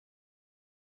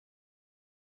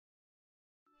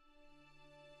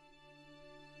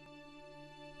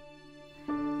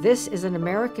This is an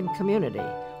American community.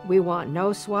 We want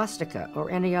no swastika or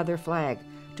any other flag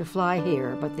to fly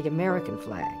here but the American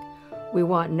flag. We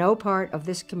want no part of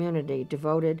this community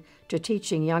devoted to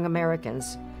teaching young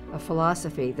Americans a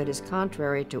philosophy that is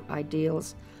contrary to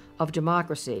ideals of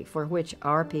democracy for which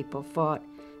our people fought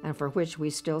and for which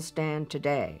we still stand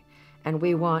today. And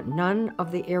we want none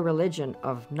of the irreligion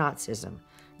of Nazism,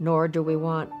 nor do we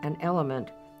want an element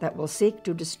that will seek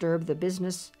to disturb the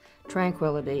business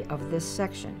tranquility of this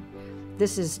section.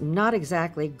 This is not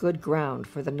exactly good ground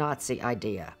for the Nazi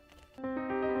idea.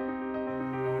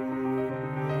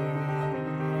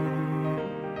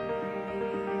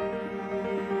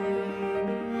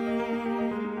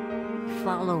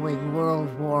 Following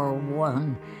World War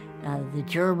I, the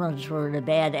Germans were in a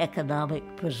bad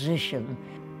economic position.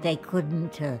 They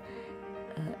couldn't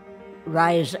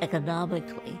rise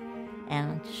economically,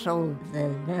 and so the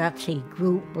Nazi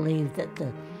group believed that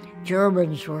the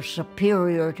Germans were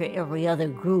superior to every other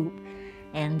group,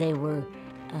 and they were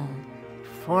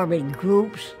forming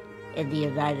groups in the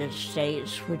United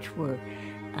States which were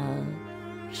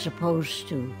supposed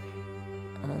to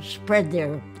spread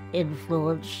their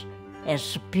influence as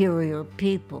superior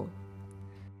people.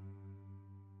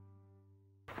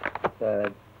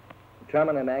 The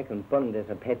German-American Bund is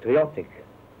a patriotic,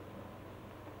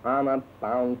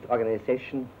 honor-bound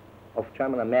organization of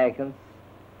German Americans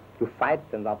to fight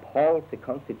and uphold the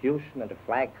Constitution and the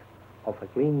flag of a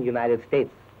clean United States.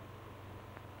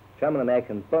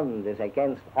 German-American Bund is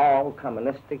against all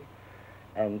communistic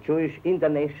and Jewish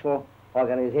international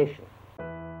organizations.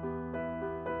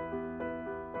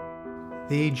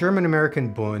 The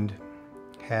German-American Bund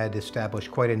had established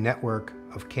quite a network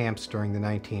of camps during the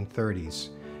 1930s,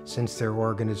 since their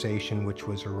organization, which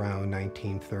was around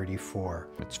 1934.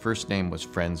 Its first name was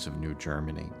Friends of New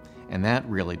Germany, and that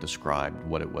really described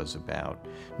what it was about.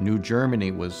 New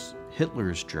Germany was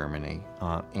Hitler's Germany,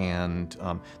 and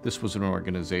this was an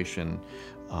organization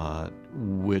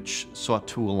which sought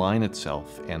to align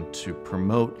itself and to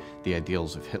promote the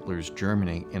ideals of Hitler's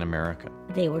Germany in America.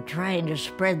 They were trying to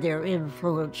spread their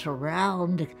influence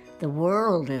around the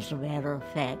world, as a matter of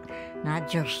fact, not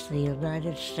just the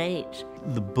United States.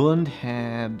 The Bund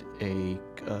had an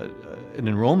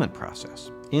enrollment process.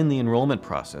 In the enrollment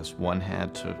process, one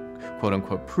had to,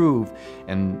 quote-unquote, prove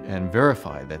and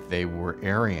verify that they were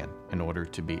Aryan in order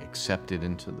to be accepted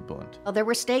into the Bund. Well, there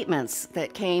were statements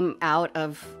that came out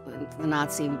of the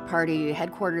Nazi Party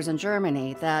headquarters in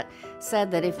Germany that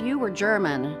said that if you were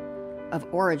German of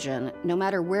origin, no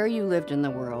matter where you lived in the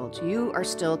world, you are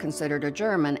still considered a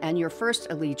German, and your first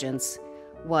allegiance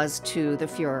was to the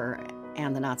Fuhrer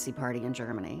and the Nazi Party in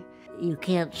Germany. You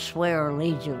can't swear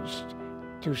allegiance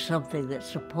to something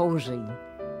that's opposing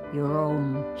your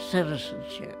own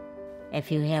citizenship.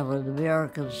 If you have an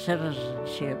American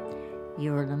citizenship,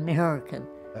 you're an American.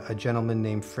 A gentleman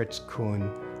named Fritz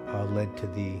Kuhn led to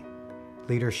the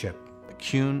leadership.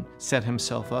 Kuhn set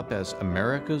himself up as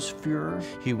America's Führer.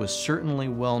 He was certainly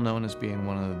well known as being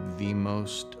one of the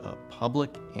most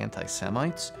public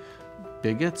anti-Semites,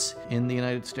 bigots in the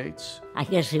United States. I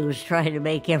guess he was trying to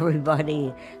make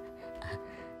everybody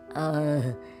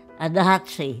a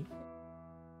Nazi.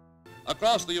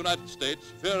 Across the United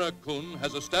States, Führer Kuhn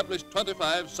has established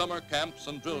 25 summer camps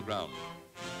and drill grounds,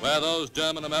 where those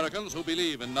German Americans who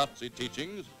believe in Nazi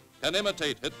teachings can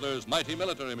imitate Hitler's mighty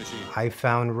military machine. I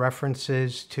found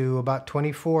references to about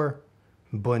 24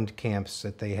 Bund camps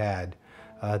that they had.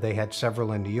 They had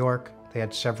several in New York, they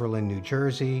had several in New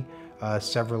Jersey,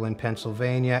 several in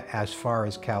Pennsylvania, as far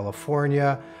as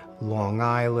California, Long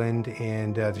Island,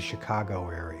 and the Chicago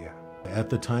area.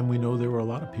 At the time, we know there were a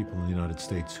lot of people in the United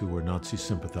States who were Nazi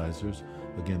sympathizers.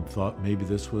 Again, thought maybe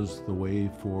this was the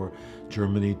way for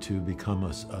Germany to become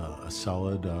a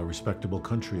solid, respectable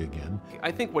country again.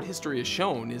 I think what history has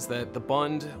shown is that the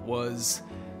Bund was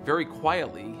very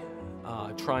quietly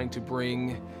trying to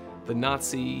bring the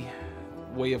Nazi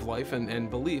way of life and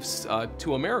beliefs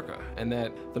to America, and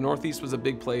that the Northeast was a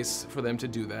big place for them to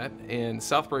do that, and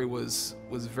Southbury was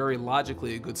very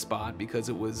logically a good spot because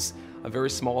it was a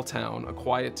very small town, a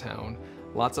quiet town,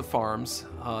 lots of farms.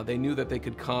 They knew that they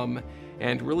could come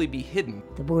and really be hidden.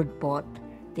 The Bund bought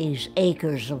these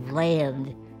acres of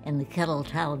land in the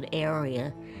Kettletown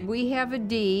area. We have a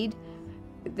deed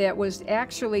that was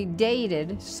actually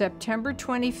dated September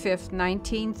 25th,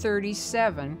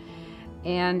 1937,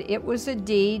 and it was a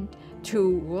deed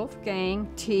to Wolfgang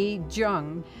T.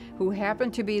 Jung, who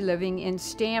happened to be living in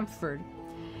Stamford.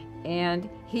 And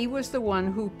he was the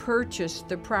one who purchased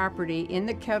the property in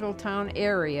the Kettletown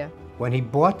area. When he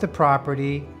bought the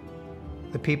property,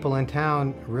 the people in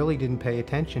town really didn't pay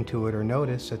attention to it or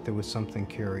notice that there was something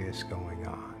curious going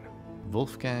on.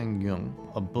 Wolfgang Jung,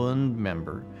 a Bund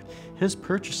member. His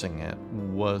purchasing it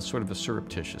was sort of a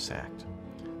surreptitious act.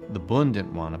 The Bund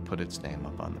didn't want to put its name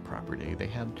up on the property. They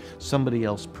had somebody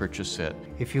else purchase it.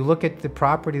 If you look at the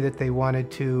property that they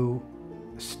wanted to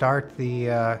start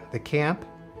the camp,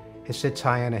 it sits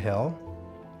high on a hill,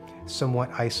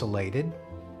 somewhat isolated,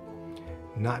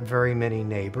 not very many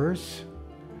neighbors,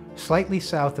 slightly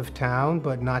south of town,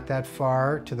 but not that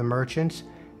far to the merchants,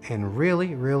 and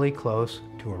really, really close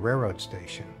to a railroad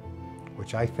station,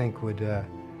 which I think would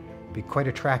be quite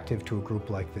attractive to a group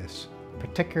like this,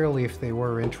 particularly if they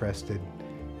were interested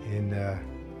in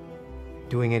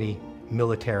doing any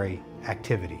military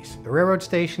activities. The railroad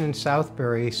station in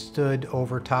Southbury stood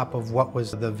over top of what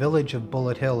was the village of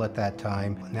Bullet Hill at that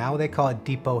time. Now they call it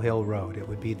Depot Hill Road. It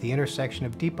would be the intersection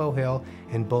of Depot Hill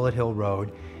and Bullet Hill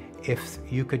Road. If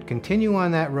you could continue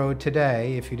on that road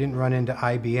today, if you didn't run into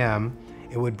IBM,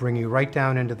 it would bring you right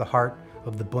down into the heart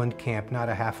of the Bund camp, not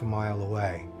a half a mile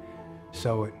away.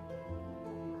 So it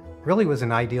really was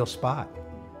an ideal spot.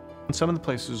 In some of the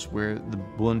places where the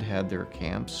Bund had their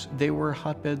camps, they were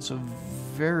hotbeds of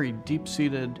very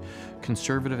deep-seated,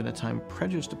 conservative and at times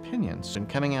prejudiced opinions. And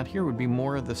coming out here would be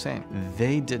more of the same.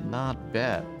 They did not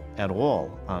bet at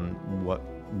all on what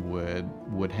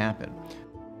would happen.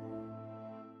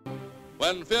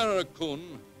 When Führer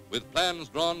Kuhn, with plans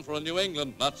drawn for a New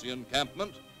England Nazi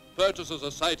encampment, purchases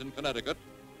a site in Connecticut,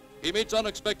 he meets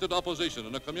unexpected opposition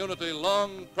in a community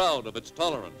long proud of its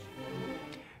tolerance.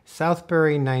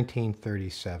 Southbury,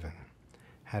 1937,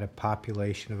 had a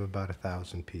population of about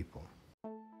 1,000 people.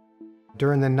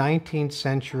 During the 19th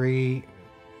century,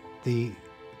 the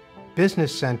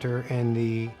business center and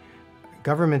the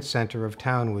government center of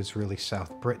town was really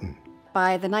South Britain.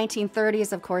 By the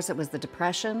 1930s, of course, it was the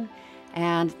Depression,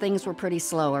 and things were pretty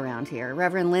slow around here.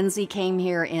 Reverend Lindsay came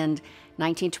here in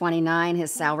 1929.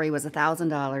 His salary was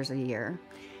 $1,000 a year.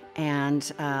 And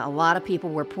a lot of people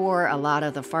were poor. A lot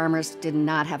of the farmers did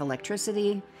not have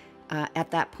electricity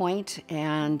at that point,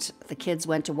 and the kids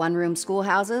went to one-room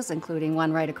schoolhouses, including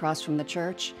one right across from the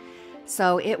church.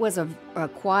 So it was a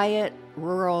quiet,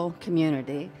 rural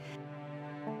community.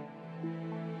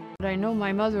 I know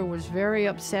my mother was very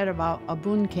upset about a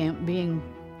Bund camp being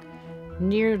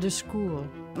near the school.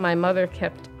 My mother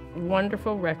kept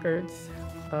wonderful records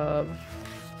of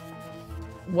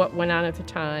what went on at the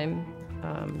time.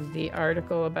 The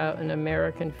article about an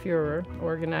American Führer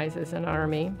organizes an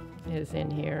army is in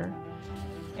here.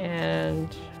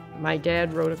 And my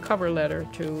dad wrote a cover letter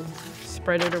to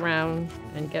spread it around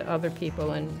and get other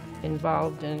people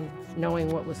involved in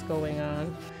knowing what was going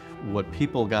on. What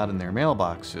people got in their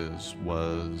mailboxes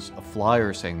was a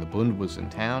flyer saying the Bund was in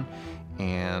town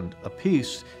and a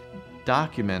piece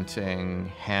documenting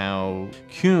how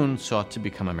Kuhn sought to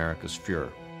become America's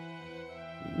Führer.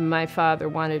 My father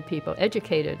wanted people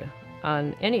educated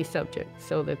on any subject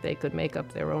so that they could make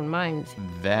up their own minds.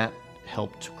 That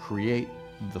helped to create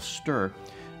the stir,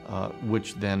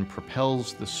 which then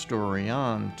propels the story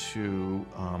on to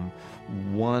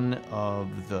one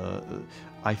of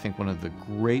the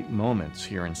great moments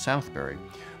here in Southbury,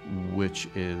 which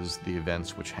is the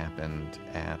events which happened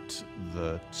at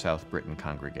the South Britain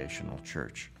Congregational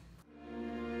Church.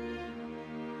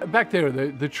 Back there,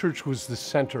 the church was the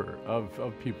center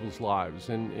of people's lives.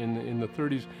 And in the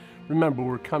 30s, remember,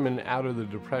 we're coming out of the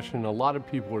Depression. A lot of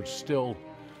people are still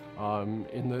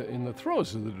in the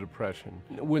throes of the Depression.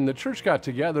 When the church got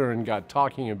together and got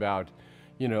talking about,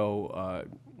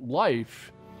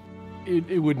 life,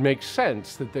 it would make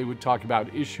sense that they would talk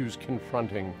about issues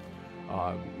confronting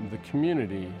the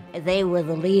community. They were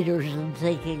the leaders in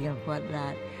thinking of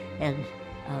whatnot, and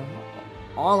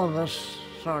all of us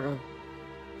sort of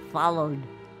followed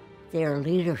their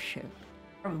leadership.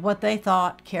 What they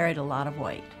thought carried a lot of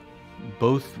weight.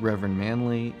 Both Reverend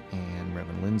Manley and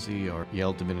Reverend Lindsay are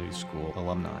Yale Divinity School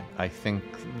alumni. I think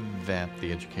that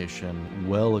the education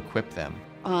well equipped them.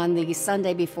 On the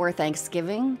Sunday before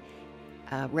Thanksgiving,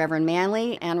 Reverend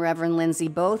Manley and Reverend Lindsay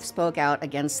both spoke out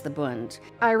against the Bund.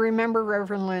 I remember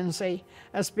Reverend Lindsay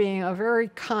as being a very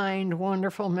kind,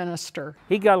 wonderful minister.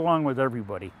 He got along with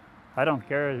everybody. I don't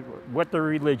care what their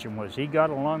religion was. He got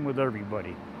along with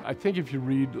everybody. I think if you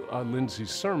read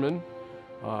Lindsay's sermon,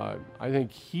 I think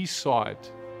he saw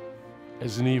it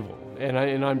as an evil. And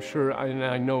I'm sure, and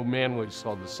I know Manley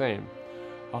saw the same.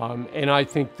 And I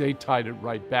think they tied it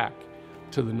right back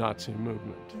to the Nazi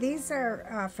movement. These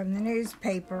are from the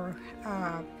newspaper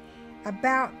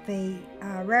about the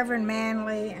Reverend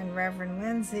Manley and Reverend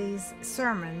Lindsay's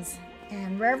sermons.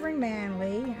 And Reverend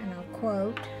Manley, and I'll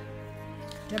quote,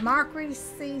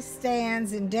 "Democracy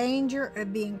stands in danger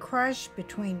of being crushed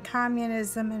between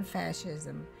communism and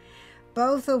fascism.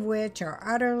 both of which are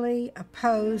utterly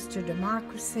opposed to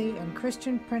democracy and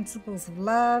Christian principles of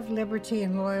love, liberty,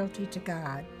 and loyalty to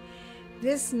God.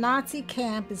 This Nazi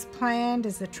camp is planned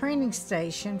as a training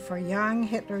station for young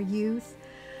Hitler youth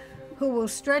who will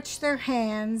stretch their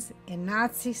hands in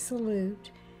Nazi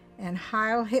salute and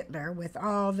Heil Hitler with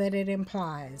all that it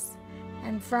implies.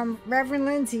 And from Reverend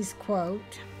Lindsay's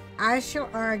quote, I shall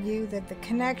argue that the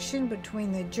connection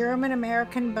between the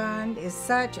German-American Bund is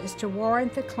such as to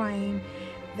warrant the claim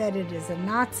that it is a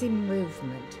Nazi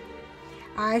movement.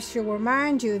 I shall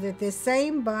remind you that this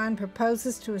same Bund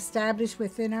proposes to establish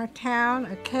within our town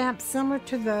a camp similar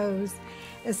to those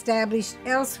established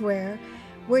elsewhere,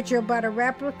 which are but a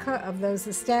replica of those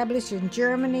established in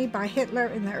Germany by Hitler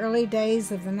in the early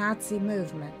days of the Nazi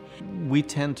movement. We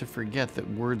tend to forget that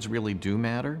words really do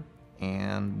matter,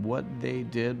 and what they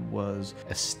did was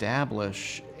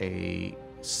establish a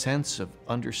sense of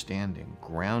understanding,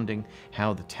 grounding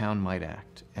how the town might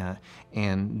act,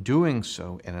 and doing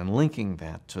so and then linking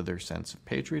that to their sense of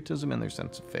patriotism and their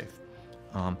sense of faith.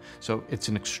 So it's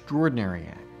an extraordinary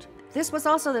act. This was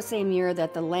also the same year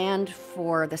that the land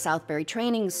for the Southbury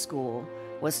Training School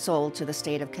was sold to the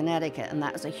state of Connecticut, and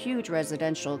that was a huge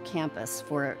residential campus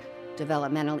for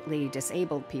developmentally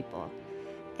disabled people.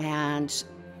 And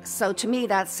so to me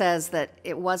that says that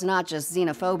it was not just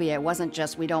xenophobia, it wasn't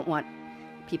just we don't want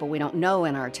people we don't know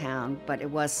in our town, but it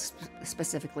was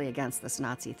specifically against this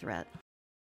Nazi threat.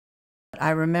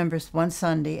 I remember one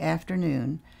Sunday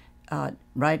afternoon,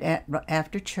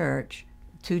 after church,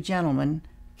 two gentlemen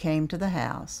came to the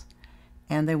house,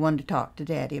 and they wanted to talk to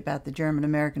Daddy about the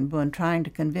German-American Bund, trying to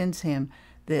convince him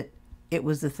that it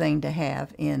was the thing to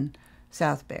have in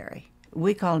Southbury.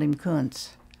 We called him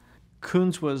Kuntz.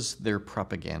 Kuntz was their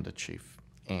propaganda chief,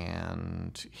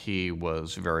 and he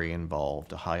was very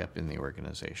involved, high up in the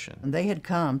organization. And they had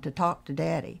come to talk to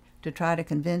Daddy to try to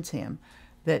convince him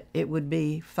that it would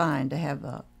be fine to have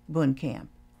a Bund camp.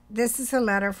 This is a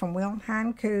letter from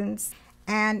Wilhelm Kuntz,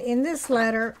 and in this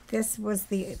letter, this was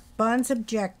the Bund's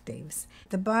objectives.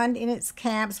 The Bund in its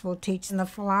camps will teach the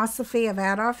philosophy of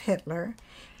Adolf Hitler,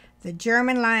 the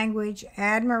German language,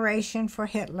 admiration for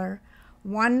Hitler,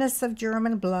 oneness of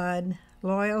German blood,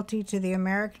 loyalty to the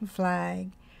American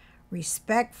flag,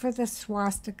 respect for the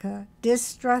swastika,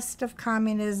 distrust of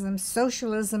communism,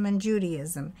 socialism, and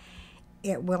Judaism.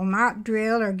 It will not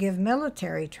drill or give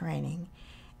military training.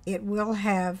 It will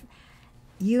have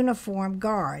uniformed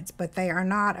guards, but they are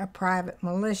not a private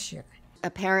militia.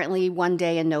 Apparently, one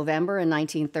day in November in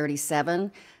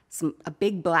 1937, a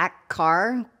big black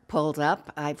car pulled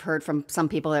up. I've heard from some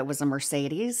people it was a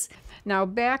Mercedes. Now,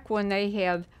 back when they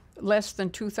had less than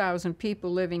 2,000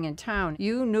 people living in town,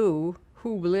 you knew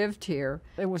who lived here.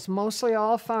 It was mostly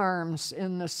all farms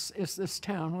in this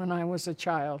town when I was a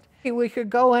child. We could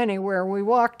go anywhere. We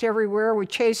walked everywhere. We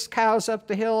chased cows up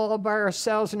the hill all by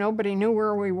ourselves. Nobody knew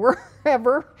where we were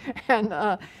ever. And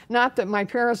not that my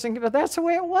parents didn't, but that's the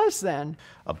way it was then.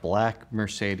 A black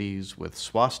Mercedes with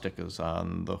swastikas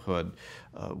on the hood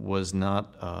was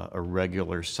not a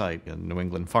regular sight in New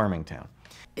England farming town.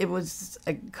 It was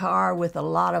a car with a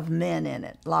lot of men in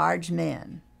it, large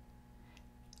men.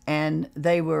 And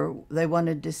they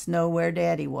wanted to know where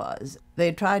Daddy was. They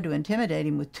had tried to intimidate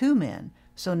him with two men,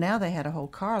 so now they had a whole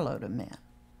carload of men.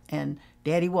 And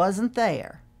Daddy wasn't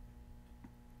there.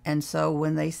 And so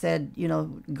when they said, you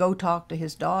know, go talk to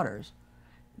his daughters,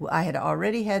 I had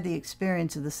already had the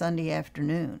experience of the Sunday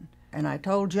afternoon. And I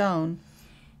told Joan.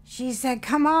 She said,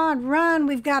 come on, run,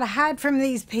 we've got to hide from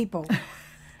these people.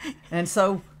 And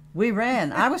so we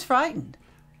ran. I was frightened.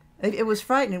 It was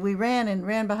frightening. We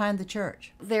ran behind the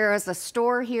church. There is a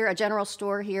store here, a general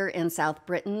store here in South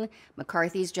Britain,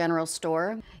 McCarthy's General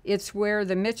Store. It's where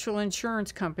the Mitchell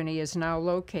Insurance Company is now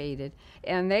located.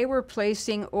 And they were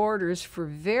placing orders for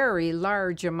very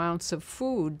large amounts of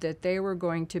food that they were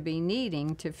going to be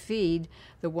needing to feed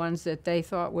the ones that they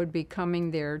thought would be coming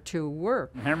there to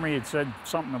work. Henry had said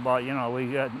something about, you know,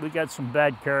 we got some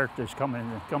bad characters coming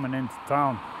into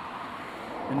town.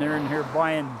 And they're in here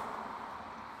buying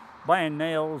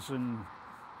nails and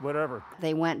whatever.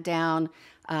 They went down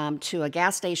to a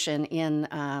gas station in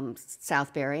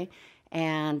Southbury,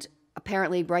 and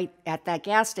apparently right at that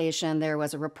gas station there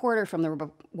was a reporter from the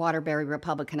Waterbury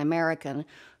Republican-American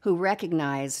who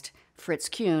recognized Fritz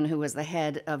Kuhn, who was the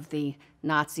head of the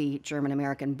Nazi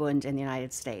German-American Bund in the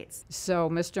United States. So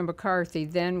Mr. McCarthy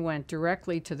then went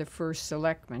directly to the first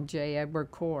selectman, J.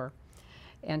 Edward Corr,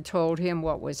 and told him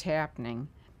what was happening.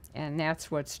 And that's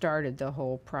what started the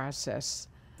whole process.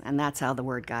 And that's how the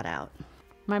word got out.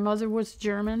 My mother was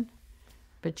German,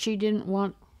 but she didn't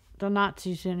want the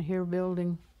Nazis in here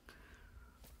building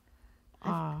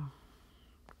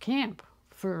camp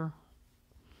for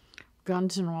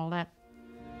guns and all that.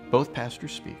 Both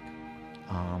pastors speak.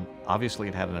 Obviously,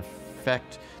 it had an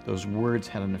effect, those words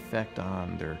had an effect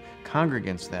on their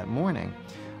congregants that morning.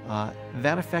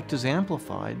 That effect is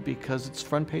amplified because it's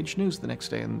front page news the next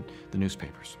day in the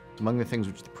newspapers. Among the things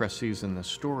which the press sees in this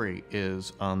story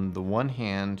is, on the one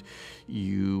hand,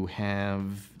 you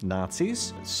have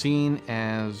Nazis seen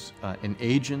as an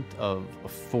agent of a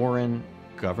foreign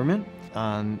government.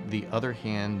 On the other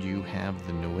hand, you have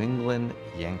the New England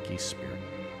Yankee spirit.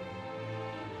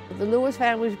 The Lewis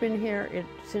family's been here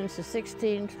since the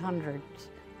 1600s.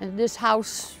 And this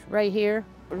house right here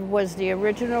was the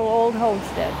original old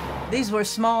homestead. These were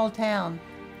small town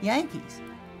Yankees,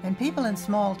 and people in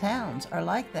small towns are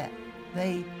like that.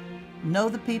 They know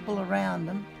the people around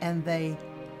them, and they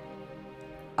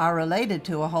are related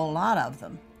to a whole lot of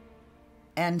them.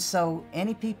 And so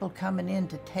any people coming in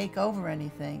to take over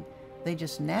anything, they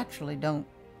just naturally don't,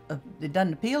 it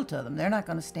doesn't appeal to them. They're not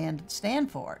going to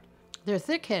stand for it. They're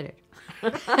thick-headed.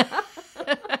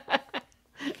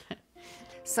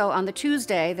 So on the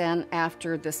Tuesday, then,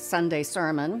 after the Sunday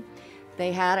sermon,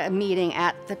 they had a meeting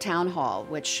at the town hall,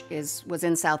 which was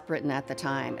in South Britain at the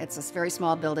time. It's a very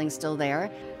small building still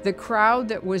there. The crowd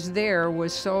that was there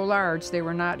was so large they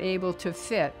were not able to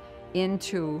fit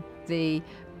into the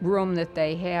room that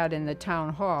they had in the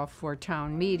town hall for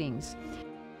town meetings.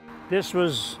 This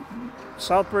was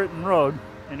South Britain Road,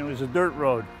 and it was a dirt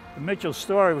road. The Mitchell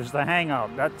Story was the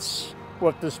hangout. That's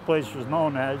what this place was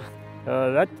known as.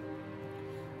 That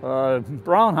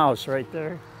brown house right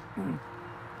there,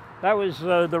 that was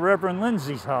the Reverend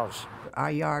Lindsay's house.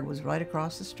 Our yard was right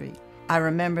across the street. I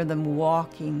remember them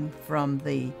walking from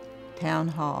the town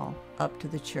hall up to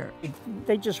the church.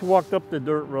 They just walked up the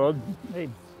dirt road. They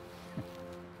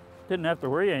didn't have to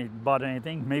worry about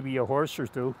anything, maybe a horse or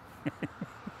two.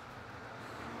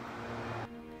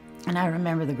 And I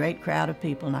remember the great crowd of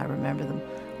people, and I remember them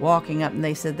walking up, and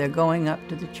they said they're going up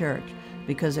to the church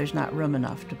because there's not room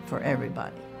enough for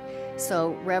everybody.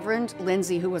 So Reverend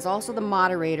Lindsay, who was also the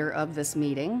moderator of this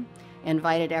meeting,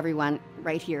 invited everyone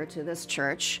right here to this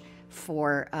church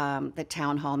for the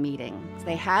town hall meeting.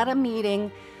 They had a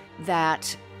meeting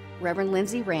that Reverend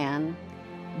Lindsay ran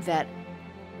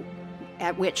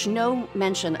at which no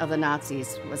mention of the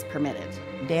Nazis was permitted.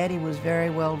 Daddy was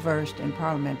very well versed in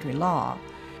parliamentary law,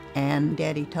 and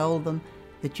Daddy told them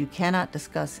that you cannot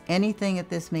discuss anything at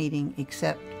this meeting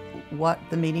except what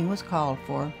the meeting was called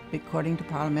for, according to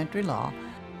parliamentary law.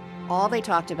 All they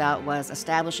talked about was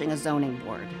establishing a zoning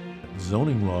board.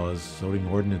 Zoning laws, zoning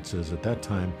ordinances at that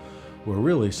time were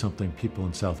really something people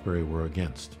in Southbury were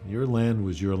against. Your land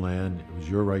was your land. It was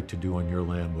your right to do on your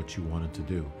land what you wanted to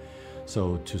do.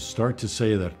 So to start to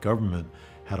say that government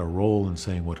had a role in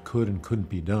saying what could and couldn't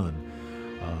be done,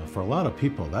 for a lot of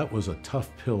people, that was a tough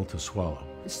pill to swallow.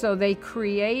 So they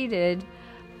created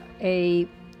a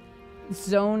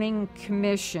zoning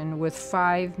commission with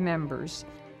 5 members.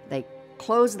 They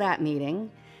closed that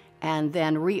meeting and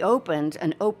then reopened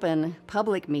an open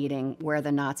public meeting where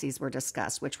the Nazis were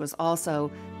discussed, which was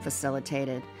also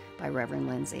facilitated by Reverend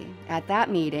Lindsay. At that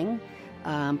meeting,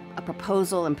 a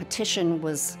proposal and petition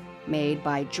was made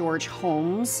by George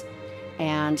Holmes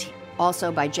and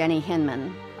also by Jenny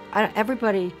Hinman.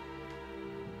 Everybody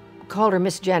called her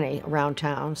Miss Jenny around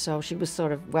town, so she was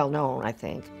sort of well known, I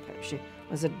think. She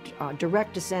was a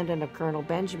direct descendant of Colonel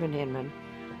Benjamin Hinman,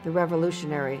 the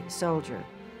Revolutionary soldier.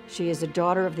 She is a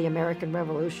daughter of the American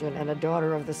Revolution and a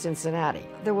daughter of the Cincinnati.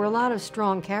 There were a lot of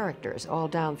strong characters all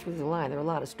down through the line. There were a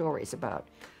lot of stories about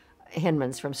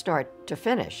Hinmans from start to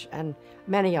finish, and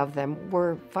many of them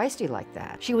were feisty like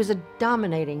that. She was a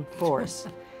dominating force,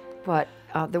 but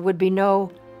there would be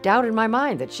no doubt in my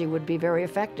mind that she would be very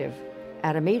effective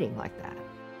at a meeting like that.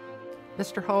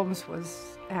 Mr. Holmes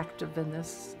was active in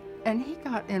this, and he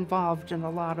got involved in a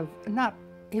lot of,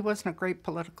 he wasn't a great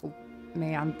political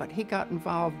man, but he got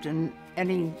involved in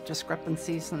any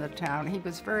discrepancies in the town. He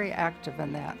was very active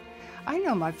in that. I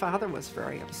know my father was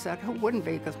very upset. Who wouldn't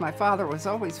be? Because my father was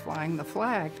always flying the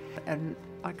flag. And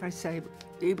like I say,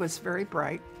 he was very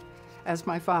bright, as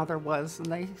my father was,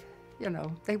 and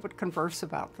they would converse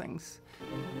about things.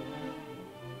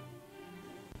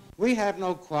 We have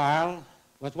no quarrel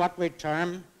with what we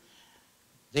term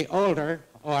the older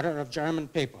order of German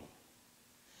people.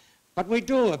 But we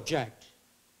do object,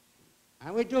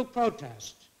 and we do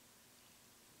protest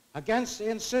against the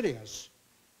insidious,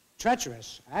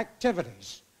 treacherous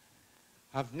activities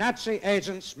of Nazi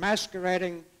agents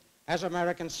masquerading as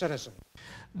American citizens.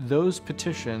 Those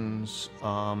petitions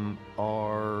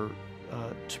are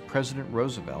to President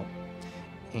Roosevelt,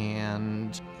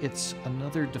 and it's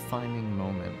another defining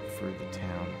moment for the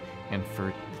town and for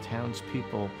the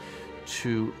townspeople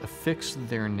to affix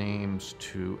their names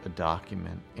to a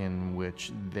document in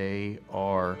which they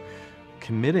are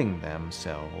committing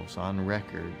themselves on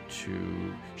record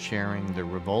to sharing the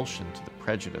revulsion to the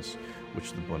prejudice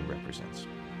which the Bund represents.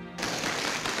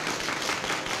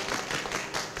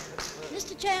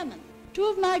 Mr. Chairman, 2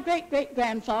 of my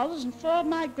great-great-grandfathers and 4 of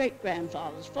my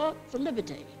great-grandfathers fought for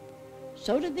liberty.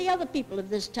 So did the other people of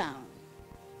this town.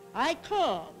 I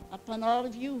call upon all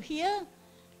of you here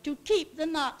to keep the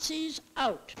Nazis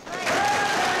out.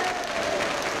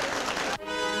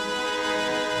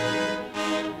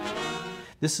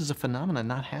 This is a phenomenon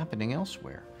not happening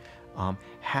elsewhere.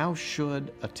 How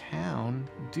should a town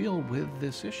deal with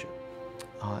this issue?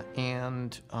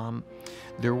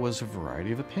 There was a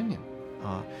variety of opinion.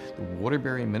 The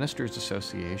Waterbury Ministers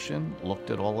Association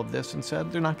looked at all of this and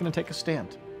said they're not going to take a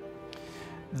stand.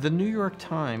 The New York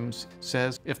Times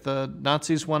says if the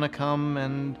Nazis want to come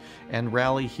and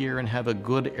rally here and have a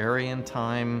good Aryan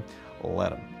time,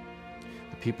 let them.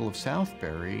 The people of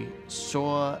Southbury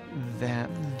saw that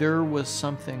there was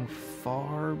something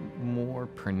far more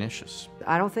pernicious.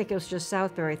 I don't think it was just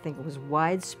Southbury. I think it was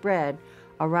widespread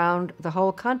around the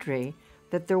whole country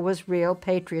that there was real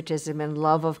patriotism and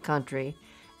love of country,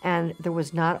 and there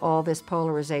was not all this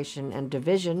polarization and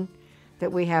division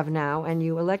that we have now, and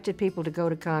you elected people to go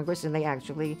to Congress and they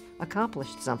actually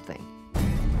accomplished something.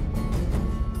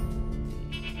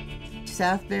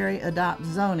 Southbury adopts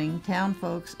zoning, town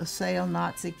folks assail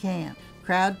Nazi camp,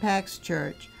 crowd packs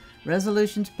church,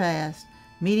 resolutions passed,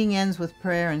 meeting ends with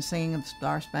prayer and singing of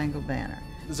Star Spangled Banner.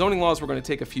 The zoning laws were going to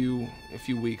take a few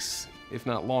weeks, if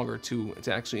not longer, to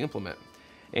actually implement.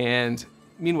 And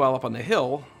meanwhile, up on the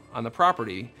hill, on the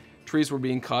property, trees were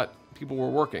being cut, people were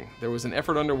working. There was an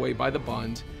effort underway by the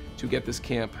Bund to get this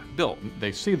camp built.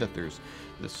 They see that there's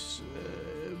this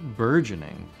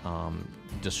burgeoning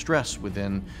distress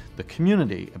within the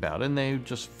community about it, and they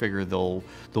just figure they'll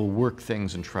work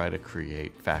things and try to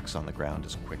create facts on the ground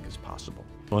as quick as possible.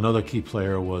 Well, another key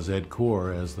player was Ed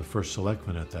Core as the first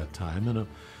selectman at that time,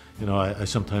 and I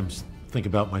sometimes think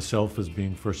about myself as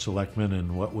being first selectman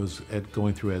and what was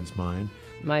going through Ed's mind.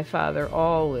 My father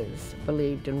always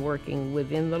believed in working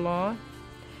within the law,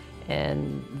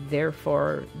 and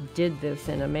therefore did this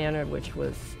in a manner which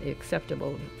was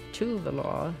acceptable to the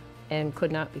law and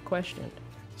could not be questioned.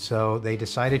 So they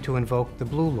decided to invoke the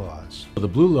Blue Laws. The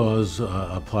Blue Laws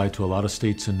apply to a lot of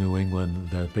states in New England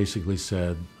that basically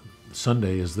said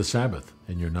Sunday is the Sabbath,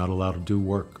 and you're not allowed to do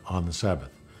work on the Sabbath.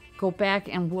 Go back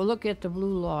and we'll look at the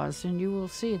Blue Laws, and you will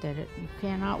see that you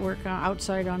cannot work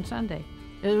outside on Sunday.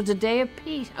 It was a day of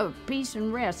peace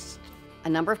and rest. A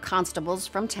number of constables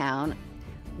from town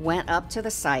went up to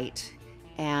the site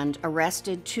and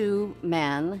arrested 2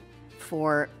 men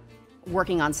for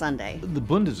working on Sunday. The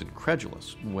Bund is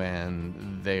incredulous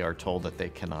when they are told that they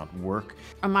cannot work.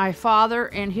 My father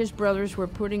and his brothers were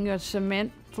putting a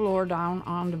cement floor down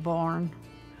on the barn.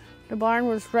 The barn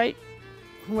was right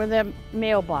where the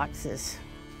mailboxes.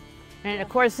 And of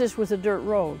course this was a dirt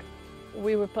road.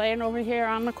 We were playing over here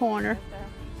on the corner,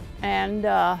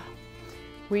 and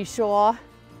we saw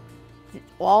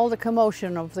all the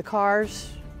commotion of the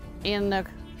cars and the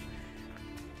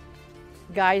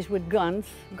guys with guns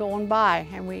going by,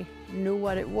 and we knew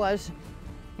what it was.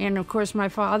 And of course my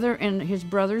father and his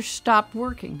brothers stopped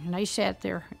working, and I sat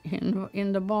there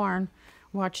in the barn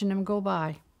watching them go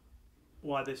by.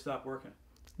 Why'd they stop working?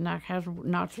 Not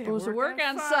supposed to work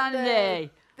on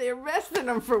Sunday. They arrested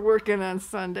them for working on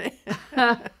Sunday.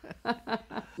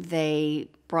 They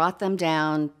brought them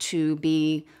down to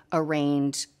be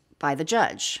arraigned by the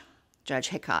judge, Judge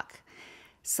Hickok.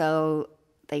 So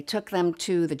they took them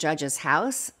to the judge's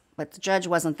house, but the judge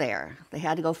wasn't there. They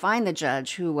had to go find the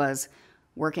judge, who was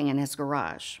working in his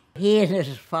garage. He and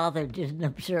his father didn't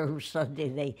observe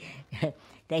Sunday.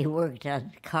 They worked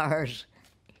on cars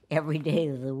every day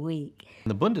of the week.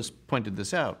 The Bundists pointed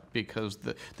this out because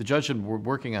the judge had been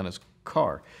working on his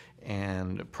car,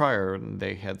 and prior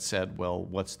they had said, well,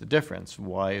 what's the difference?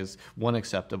 Why is one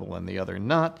acceptable and the other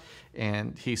not?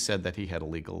 And he said that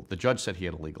the judge said he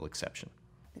had a legal exception.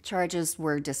 The charges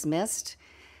were dismissed,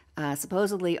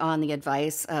 supposedly on the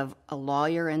advice of a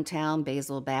lawyer in town,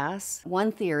 Basil Bass.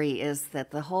 One theory is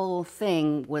that the whole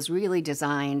thing was really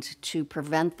designed to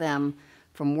prevent them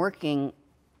from working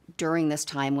during this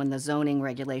time when the zoning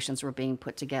regulations were being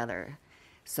put together,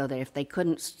 so that if they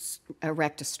couldn't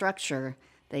erect a structure,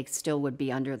 they still would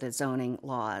be under the zoning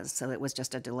laws. So it was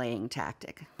just a delaying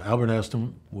tactic. Albert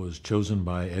Aston was chosen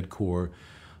by Ed Core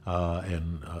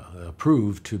and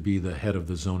approved to be the head of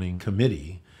the zoning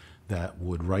committee that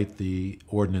would write the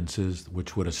ordinances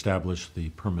which would establish the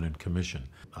permanent commission.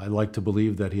 I like to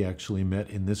believe that he actually met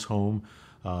in this home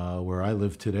where I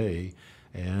live today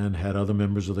and had other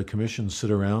members of the commission sit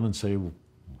around and say,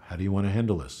 how do you want to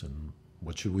handle this? And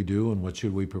what should we do and what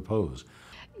should we propose?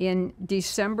 In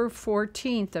December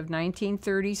 14th of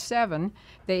 1937,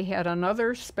 they had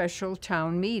another special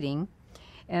town meeting,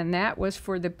 and that was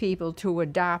for the people to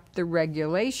adopt the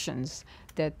regulations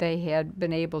that they had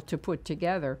been able to put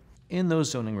together. In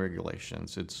those zoning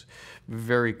regulations, it's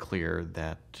very clear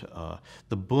that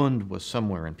the Bund was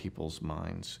somewhere in people's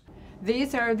minds.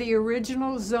 These are the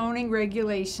original zoning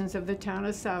regulations of the town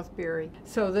of Southbury.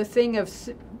 So the thing of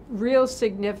real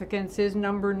significance is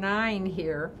number 9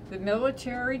 here. The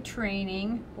military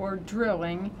training or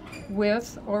drilling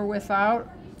with or without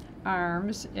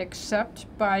arms except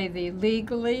by the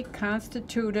legally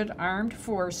constituted armed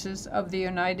forces of the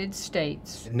United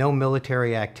States. No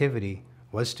military activity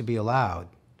was to be allowed.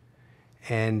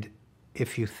 And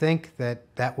if you think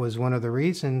that that was one of the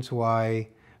reasons why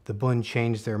the Bund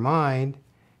changed their mind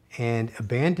and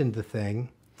abandoned the thing,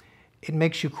 it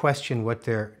makes you question what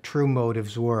their true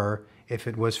motives were, if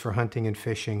it was for hunting and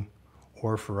fishing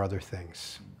or for other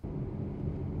things.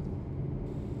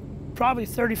 Probably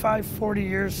 35, 40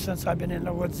 years since I've been in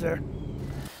the woods there.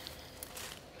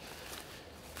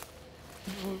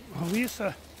 We used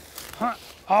to hunt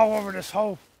all over this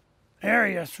whole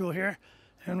area through here,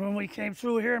 and when we came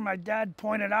through here, my dad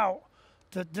pointed out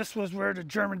that this was where the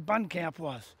German Bund camp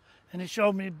was. And he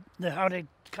showed me how they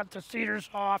cut the cedars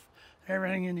off,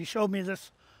 everything, and he showed me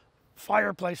this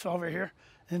fireplace over here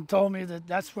and told me that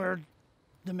that's where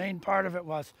the main part of it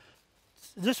was.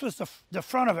 This was the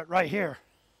front of it right here.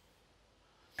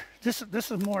 This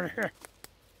is more here.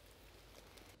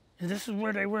 And this is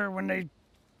where they were when they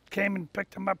came and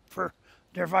picked them up for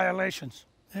their violations.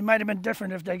 It might have been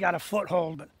different if they got a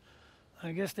foothold, but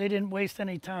I guess they didn't waste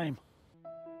any time.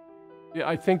 Yeah,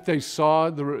 I think they saw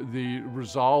the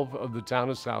resolve of the town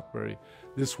of Southbury.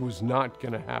 This was not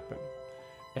going to happen.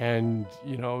 And,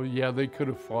 you know, yeah, they could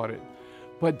have fought it.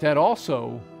 But that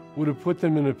also would have put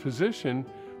them in a position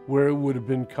where it would have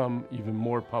become even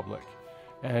more public.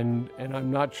 And I'm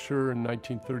not sure in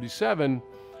 1937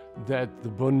 that the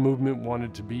Bund movement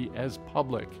wanted to be as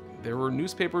public. There were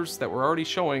newspapers that were already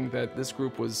showing that this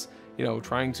group was, you know,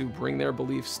 trying to bring their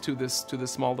beliefs to this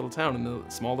small little town, and the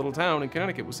small little town in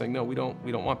Connecticut was saying, no, we don't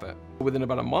want that. Within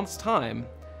about a month's time,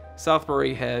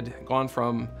 Southbury had gone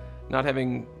from not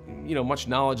having, you know, much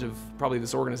knowledge of probably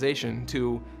this organization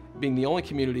to being the only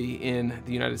community in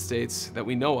the United States that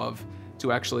we know of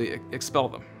to actually expel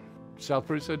them.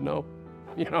 Southbury said no.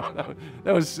 You know,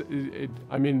 that was it.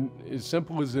 I mean, as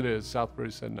simple as it is,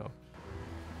 Southbury said no.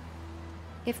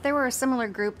 If there were a similar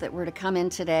group that were to come in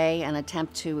today and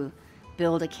attempt to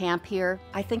build a camp here,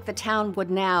 I think the town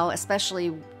would now,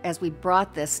 especially as we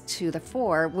brought this to the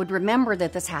fore, would remember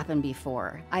that this happened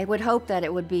before. I would hope that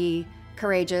it would be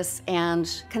courageous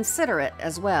and considerate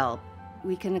as well.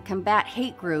 We can combat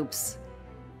hate groups,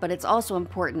 but it's also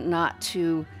important not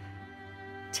to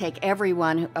take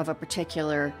everyone of a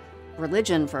particular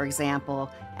religion, for example,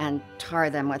 and tar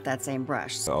them with that same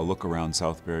brush. A look around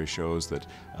Southbury shows that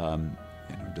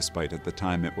you know, despite at the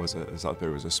time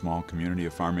Southbury was a small community, a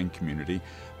farming community,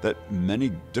 that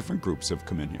many different groups have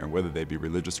come in here, whether they be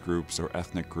religious groups or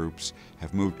ethnic groups,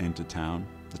 have moved into town.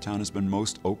 The town has been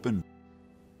most open.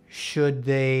 Should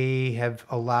they have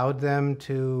allowed them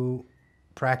to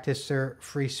practice their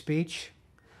free speech?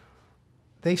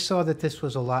 They saw that this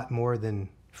was a lot more than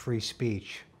free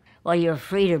speech. Well, your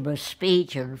freedom of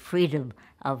speech and freedom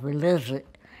of religion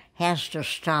has to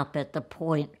stop at the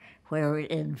point where it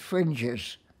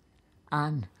infringes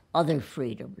on other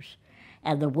freedoms.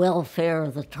 And the welfare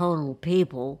of the total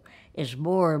people is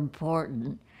more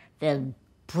important than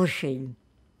pushing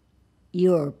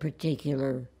your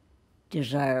particular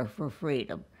desire for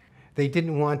freedom. They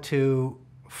didn't want to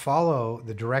follow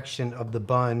the direction of the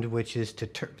Bund, which is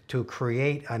to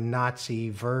create a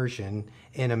Nazi version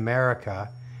in America.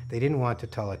 They didn't want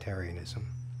totalitarianism.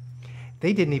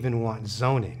 They didn't even want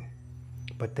zoning,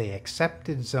 but they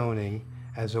accepted zoning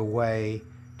as a way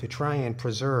to try and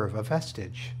preserve a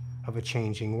vestige of a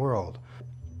changing world.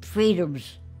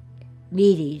 Freedoms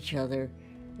meet each other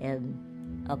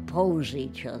and oppose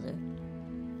each other,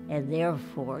 and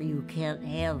therefore you can't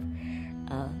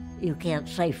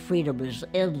say freedom is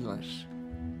endless.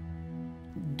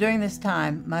 During this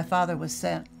time, my father was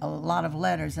sent a lot of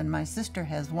letters, and my sister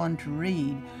has one to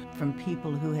read from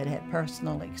people who had had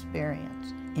personal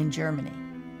experience in Germany.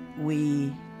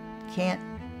 We can't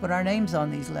put our names on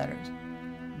these letters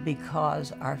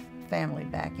because our family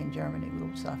back in Germany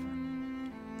will suffer.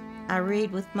 I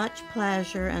read with much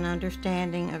pleasure and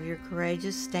understanding of your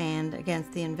courageous stand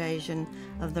against the invasion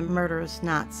of the murderous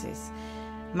Nazis.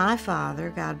 My father,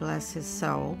 God bless his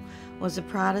soul, was a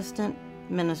Protestant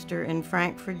minister in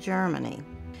Frankfurt, Germany.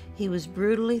 He was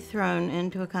brutally thrown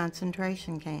into a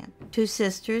concentration camp. Two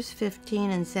sisters,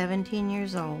 15 and 17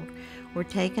 years old, were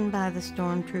taken by the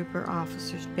stormtrooper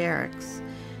officers' barracks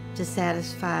to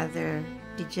satisfy their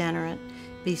degenerate,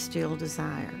 bestial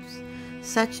desires.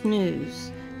 Such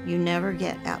news you never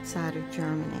get outside of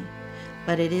Germany,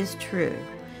 but it is true.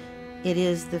 It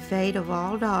is the fate of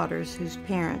all daughters whose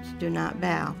parents do not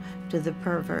bow to the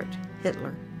pervert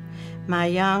Hitler. My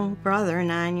young brother,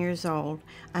 9 years old,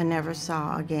 I never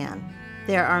saw again.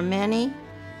 There are many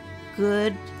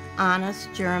good, honest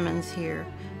Germans here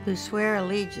who swear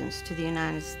allegiance to the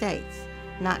United States,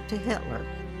 not to Hitler.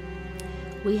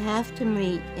 We have to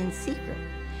meet in secret.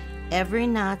 Every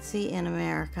Nazi in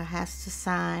America has to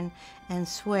sign and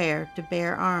swear to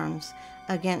bear arms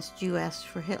against U.S.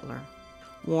 for Hitler.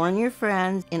 Warn your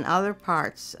friends in other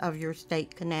parts of your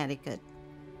state, Connecticut,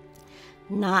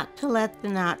 not to let the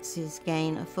Nazis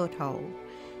gain a foothold.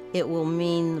 It will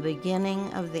mean the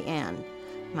beginning of the end.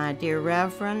 My dear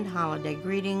Reverend, holiday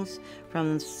greetings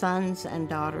from the sons and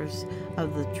daughters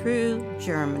of the true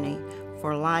Germany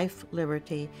for life,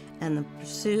 liberty, and the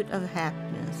pursuit of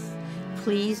happiness.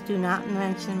 Please do not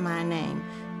mention my name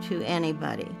to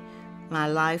anybody. My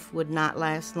life would not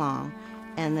last long.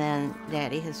 And then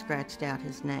Daddy has scratched out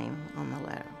his name on the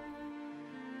letter.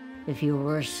 If you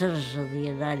were a citizen of the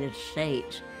United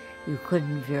States, you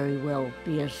couldn't very well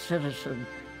be a citizen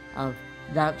of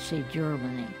Nazi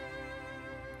Germany.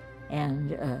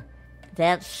 And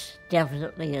that's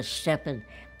definitely a step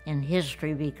in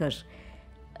history because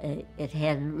it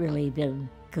hadn't really been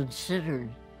considered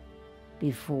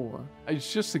before.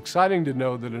 It's just exciting to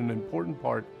know that an important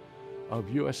part of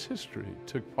U.S. history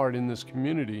took part in this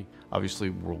community. Obviously,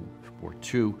 World War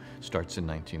II starts in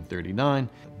 1939.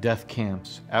 Death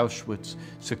camps, Auschwitz,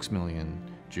 6 million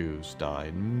Jews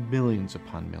died, millions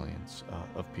upon millions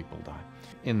of people died.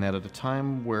 In that at a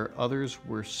time where others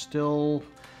were still,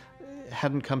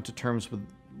 hadn't come to terms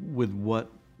with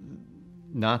what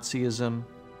Nazism,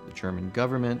 the German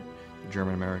government, the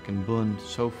German-American Bund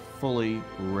so fully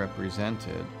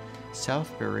represented,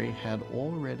 Southbury had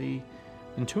already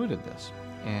intuited this.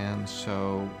 And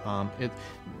so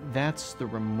that's the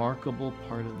remarkable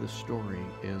part of the story,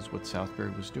 is what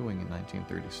Southbury was doing in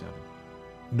 1937.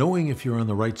 Knowing if you're on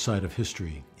the right side of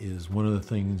history is one of the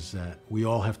things that we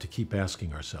all have to keep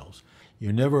asking ourselves.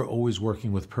 You're never always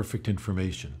working with perfect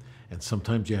information, and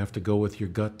sometimes you have to go with your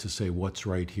gut to say what's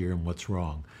right here and what's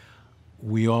wrong.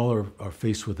 We all are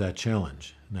faced with that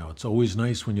challenge. Now, it's always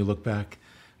nice when you look back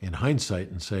in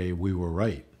hindsight and say we were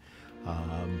right.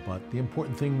 But the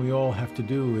important thing we all have to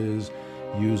do is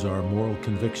use our moral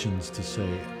convictions to say,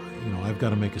 you know, I've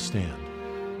got to make a stand.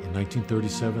 In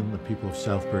 1937, the people of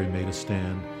Southbury made a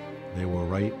stand. They were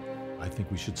right. I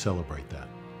think we should celebrate that.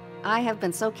 I have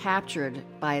been so captured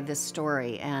by this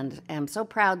story and am so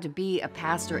proud to be a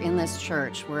pastor in this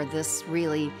church where this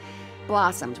really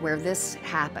blossomed, where this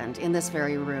happened, in this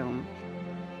very room.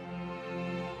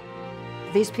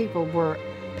 These people were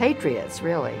patriots,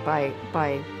 really,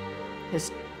 by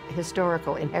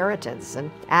historical inheritance and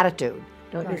attitude,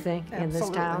 don't you think, in this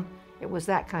town? It was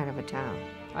that kind of a town.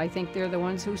 I think they're the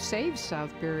ones who saved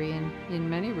Southbury in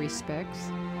many respects.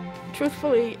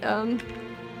 Truthfully,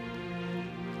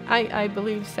 I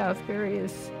believe Southbury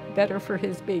is better for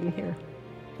his being here.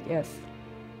 Yes.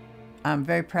 I'm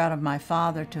very proud of my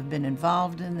father to have been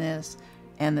involved in this,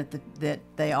 and that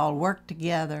they all worked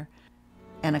together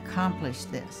and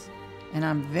accomplished this. And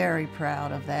I'm very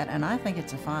proud of that, and I think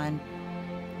it's a fine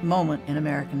moment in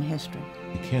American history.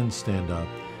 You can stand up,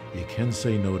 you can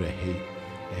say no to hate,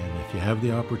 and if you have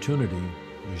the opportunity,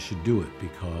 you should do it,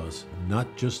 because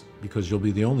not just because you'll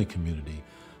be the only community,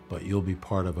 but you'll be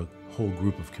part of a whole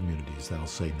group of communities that'll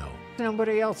say no.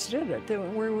 Nobody else did it.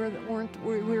 We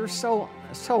were so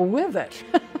with it,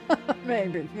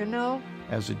 maybe, you know?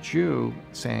 As a Jew,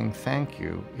 saying thank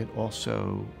you, it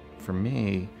also, for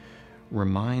me,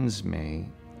 reminds me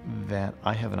that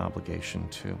I have an obligation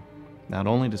too. Not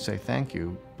only to say thank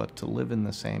you, but to live in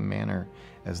the same manner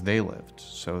as they lived,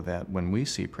 so that when we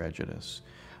see prejudice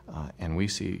and we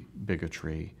see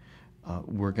bigotry,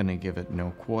 we're going to give it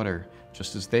no quarter,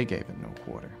 just as they gave it no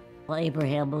quarter. Well,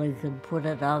 Abraham Lincoln put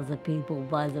it of the people,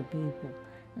 by the people,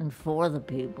 and for the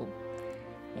people.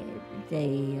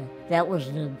 That was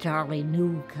an entirely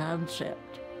new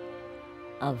concept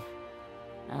of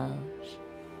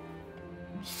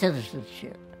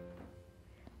citizenship.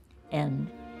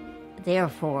 And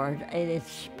therefore,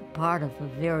 it's part of a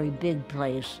very big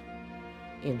place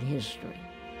in history.